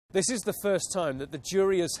This is the first time that the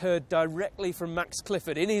jury has heard directly from Max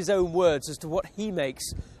Clifford in his own words as to what he makes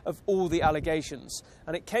of all the allegations.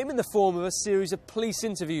 And it came in the form of a series of police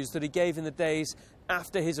interviews that he gave in the days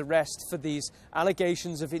after his arrest for these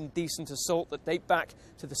allegations of indecent assault that date back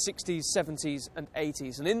to the 60s, 70s and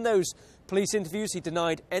 80s. And in those police interviews, he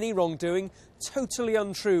denied any wrongdoing. Totally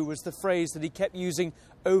untrue was the phrase that he kept using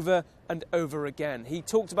over and over again. He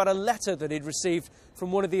talked about a letter that he'd received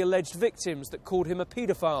from one of the alleged victims that called him a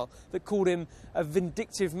paedophile, that called him a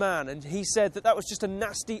vindictive man, and he said that that was just a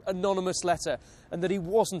nasty anonymous letter and that he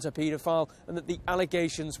wasn't a paedophile and that the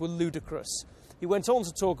allegations were ludicrous. He went on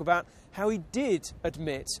to talk about how he did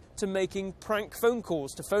admit to making prank phone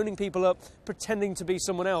calls, to phoning people up, pretending to be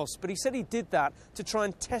someone else. But he said he did that to try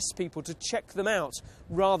and test people, to check them out,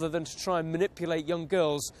 rather than to try and manipulate young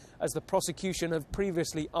girls, as the prosecution have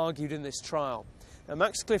previously argued in this trial. Now,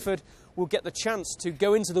 Max Clifford will get the chance to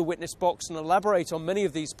go into the witness box and elaborate on many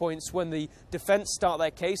of these points when the defence start their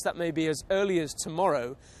case. That may be as early as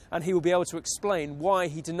tomorrow, and he will be able to explain why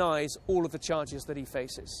he denies all of the charges that he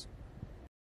faces.